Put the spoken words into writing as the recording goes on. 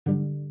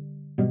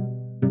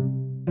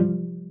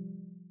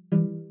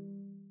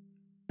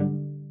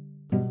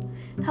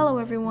Hello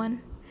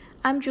everyone,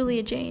 I'm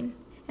Julia Jane,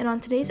 and on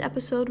today's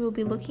episode we'll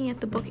be looking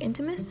at the book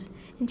Intimus,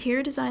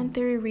 Interior Design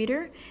Theory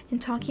Reader,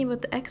 and talking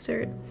about the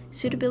excerpt,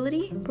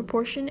 Suitability,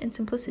 Proportion, and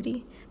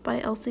Simplicity by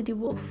Elsie de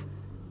Wolfe.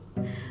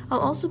 I'll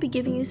also be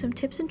giving you some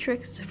tips and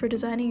tricks for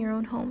designing your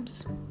own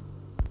homes.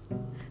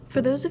 For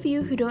those of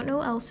you who don't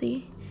know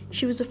Elsie,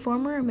 she was a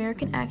former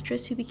American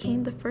actress who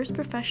became the first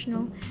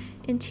professional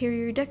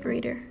interior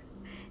decorator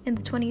in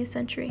the 20th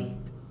century.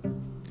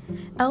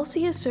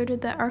 Elsie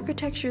asserted that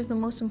architecture is the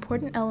most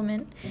important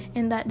element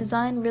and that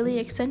design really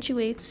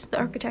accentuates the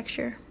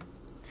architecture.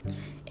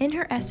 In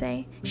her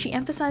essay, she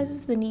emphasizes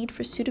the need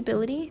for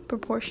suitability,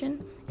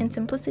 proportion, and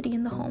simplicity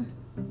in the home.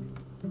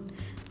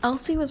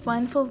 Elsie was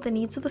mindful of the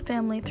needs of the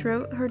family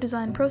throughout her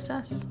design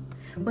process.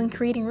 When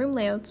creating room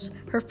layouts,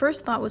 her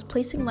first thought was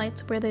placing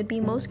lights where they'd be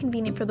most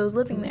convenient for those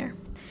living there.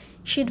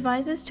 She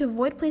advises to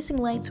avoid placing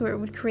lights where it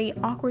would create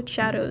awkward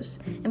shadows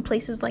in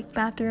places like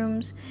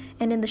bathrooms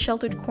and in the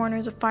sheltered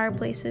corners of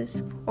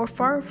fireplaces, or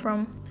far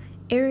from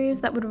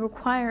areas that would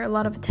require a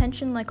lot of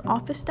attention like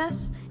office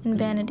desks and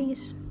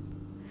vanities.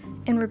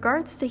 In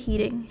regards to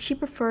heating, she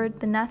preferred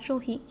the natural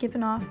heat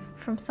given off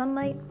from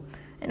sunlight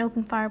and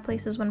open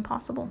fireplaces when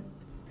possible.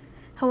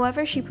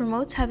 However, she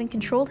promotes having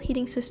controlled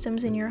heating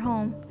systems in your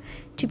home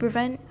to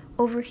prevent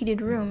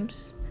overheated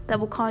rooms that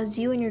will cause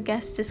you and your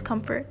guests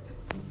discomfort.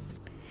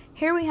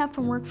 Here we have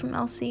some work from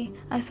Elsie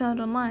I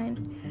found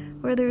online,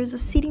 where there is a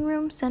seating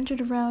room centered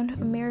around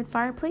a mirrored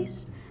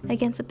fireplace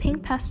against a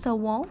pink pastel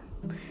wall,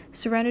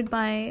 surrounded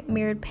by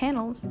mirrored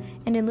panels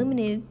and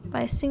illuminated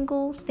by a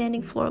single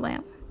standing floor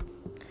lamp.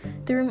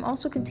 The room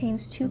also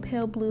contains two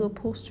pale blue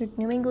upholstered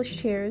New English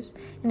chairs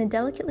and a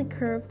delicately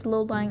curved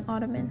low-lying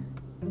ottoman.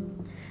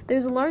 There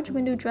is a large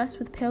window dressed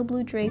with pale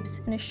blue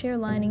drapes and a sheer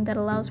lining that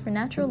allows for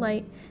natural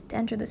light to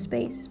enter the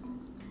space.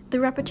 The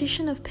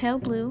repetition of pale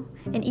blue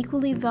and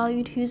equally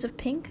valued hues of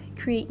pink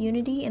create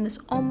unity in this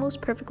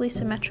almost perfectly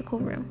symmetrical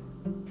room.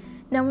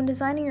 Now, when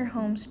designing your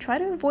homes, try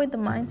to avoid the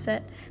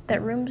mindset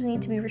that rooms need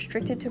to be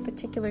restricted to a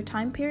particular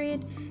time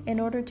period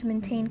in order to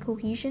maintain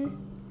cohesion.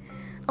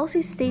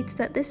 Elsie states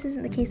that this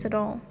isn't the case at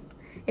all.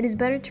 It is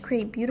better to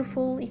create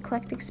beautiful,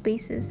 eclectic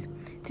spaces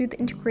through the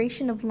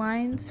integration of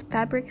lines,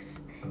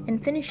 fabrics,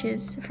 and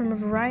finishes from a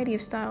variety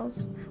of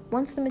styles,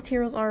 once the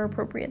materials are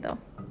appropriate though.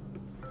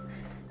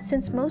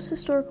 Since most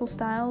historical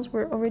styles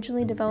were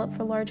originally developed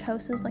for large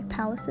houses like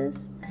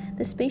palaces,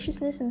 the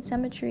spaciousness and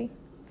symmetry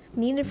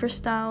needed for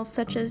styles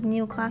such as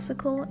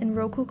neoclassical and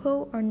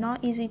rococo are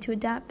not easy to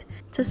adapt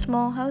to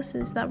small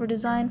houses that were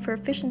designed for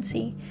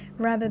efficiency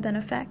rather than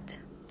effect.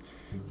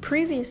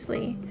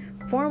 Previously,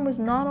 form was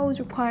not always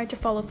required to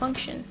follow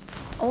function,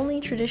 only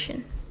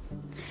tradition.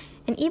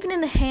 And even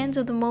in the hands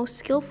of the most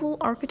skillful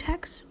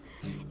architects,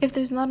 if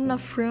there's not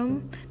enough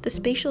room, the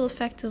spatial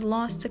effect is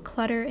lost to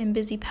clutter and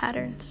busy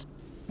patterns.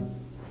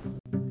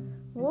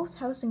 Wolfe's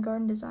house and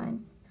garden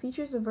design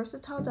features a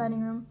versatile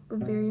dining room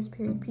with various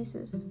period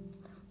pieces.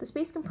 The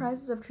space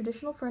comprises of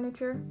traditional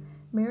furniture,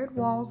 mirrored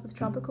walls with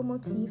tropical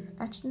motif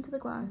etched into the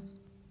glass,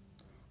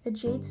 a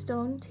jade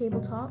stone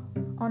tabletop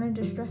on a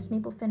distressed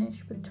maple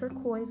finish with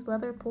turquoise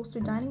leather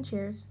upholstered dining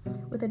chairs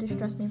with a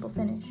distressed maple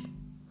finish.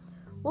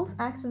 Wolfe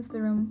accents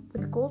the room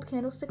with gold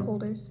candlestick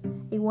holders,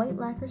 a white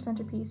lacquer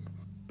centerpiece,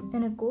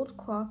 and a gold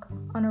clock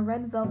on a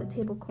red velvet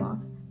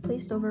tablecloth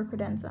placed over a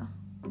credenza.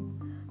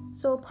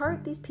 So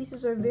apart, these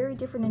pieces are very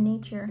different in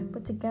nature,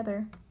 but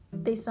together,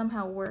 they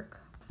somehow work.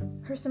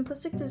 Her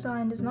simplistic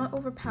design does not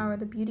overpower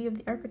the beauty of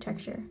the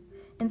architecture.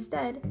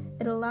 Instead,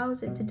 it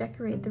allows it to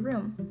decorate the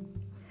room.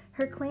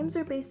 Her claims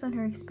are based on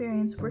her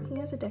experience working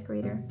as a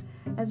decorator,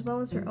 as well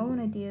as her own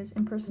ideas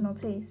and personal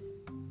tastes.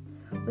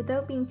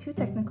 Without being too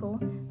technical,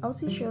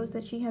 Elsie shows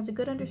that she has a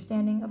good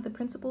understanding of the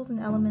principles and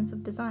elements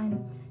of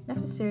design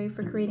necessary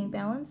for creating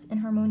balance and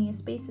harmonious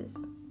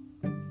spaces.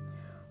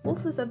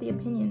 Wolfe is of the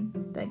opinion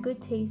that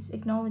good taste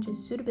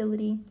acknowledges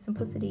suitability,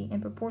 simplicity, and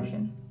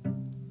proportion.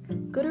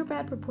 Good or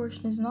bad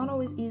proportion is not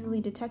always easily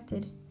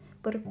detected,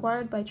 but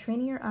acquired by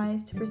training your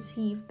eyes to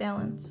perceive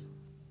balance.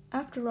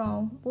 After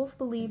all, Wolfe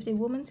believed a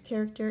woman's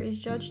character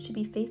is judged to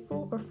be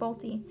faithful or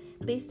faulty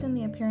based on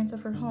the appearance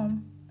of her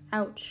home.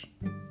 Ouch.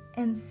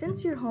 And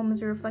since your home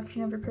is a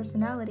reflection of your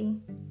personality,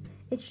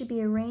 it should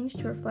be arranged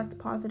to reflect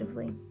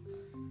positively.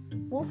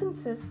 Wolfe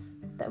insists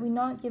that we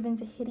not give in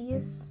to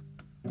hideous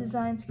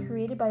designs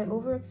created by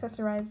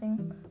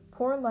over-accessorizing,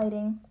 poor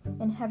lighting,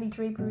 and heavy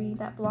drapery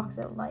that blocks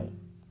out light.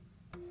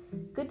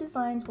 Good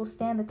designs will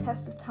stand the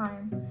test of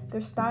time.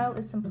 Their style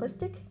is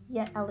simplistic,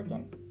 yet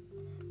elegant.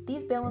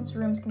 These balanced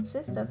rooms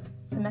consist of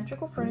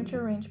symmetrical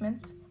furniture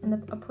arrangements in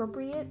the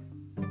appropriate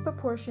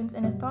proportions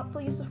and a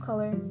thoughtful use of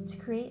color to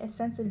create a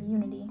sense of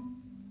unity.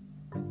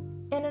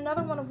 In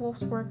another one of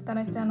Wolfe's work that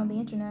I found on the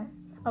internet,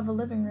 of a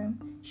living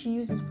room, she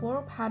uses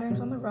floral patterns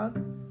on the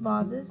rug,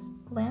 vases,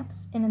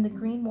 lamps, and in the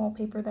green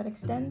wallpaper that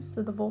extends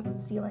to the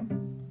vaulted ceiling,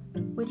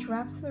 which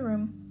wraps the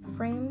room,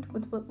 framed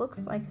with what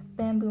looks like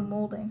bamboo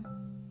molding.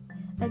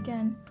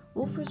 Again,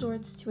 Wolfe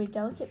resorts to a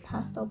delicate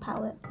pastel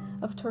palette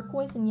of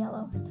turquoise and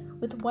yellow,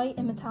 with white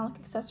and metallic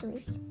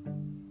accessories.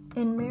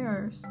 In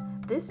mirrors,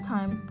 this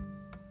time,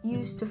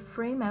 used to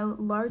frame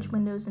out large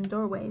windows and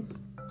doorways.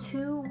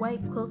 2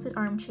 white quilted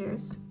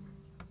armchairs,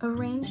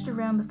 arranged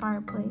around the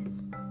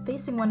fireplace,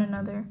 facing one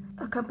another,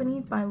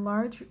 accompanied by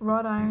large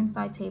wrought iron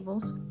side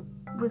tables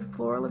with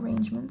floral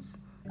arrangements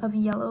of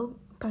yellow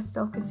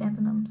pastel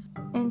chrysanthemums.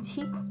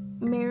 Antique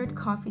mirrored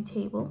coffee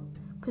table,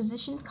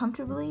 positioned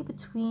comfortably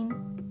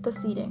between the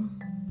seating.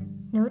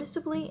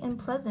 Noticeably and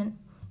pleasant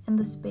in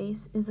the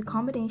space is the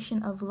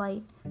combination of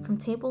light from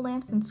table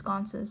lamps and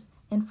sconces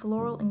and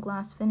floral and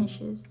glass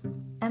finishes,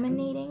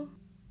 emanating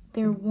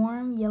their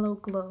warm yellow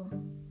glow,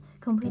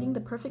 completing the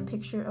perfect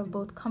picture of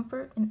both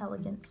comfort and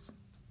elegance.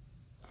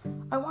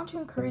 I want to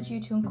encourage you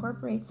to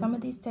incorporate some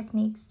of these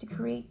techniques to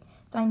create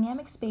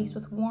dynamic space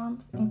with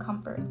warmth and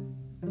comfort.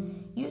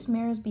 Use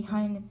mirrors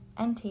behind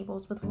end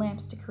tables with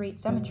lamps to create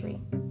symmetry,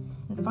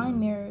 and find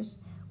mirrors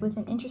with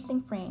an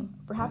interesting frame,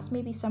 perhaps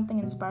maybe something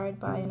inspired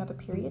by another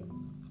period.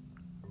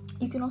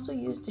 You can also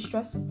use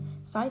distressed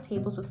side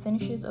tables with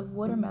finishes of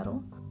wood or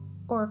metal,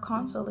 or a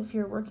console if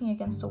you're working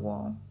against a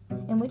wall,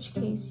 in which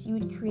case you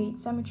would create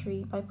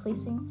symmetry by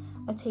placing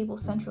a table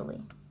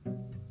centrally.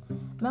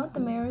 Mount the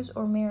mirrors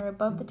or mirror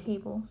above the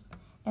tables,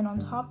 and on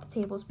top of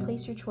the tables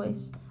place your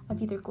choice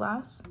of either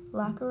glass,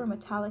 lacquer, or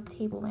metallic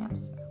table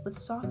lamps with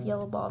soft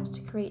yellow bulbs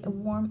to create a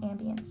warm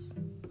ambience.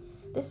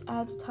 This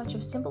adds a touch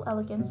of simple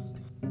elegance,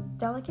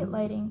 delicate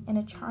lighting, and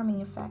a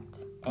charming effect.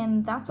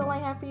 And that's all I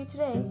have for you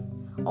today.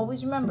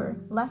 Always remember,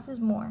 less is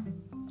more.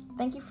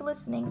 Thank you for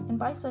listening, and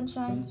bye,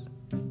 sunshines!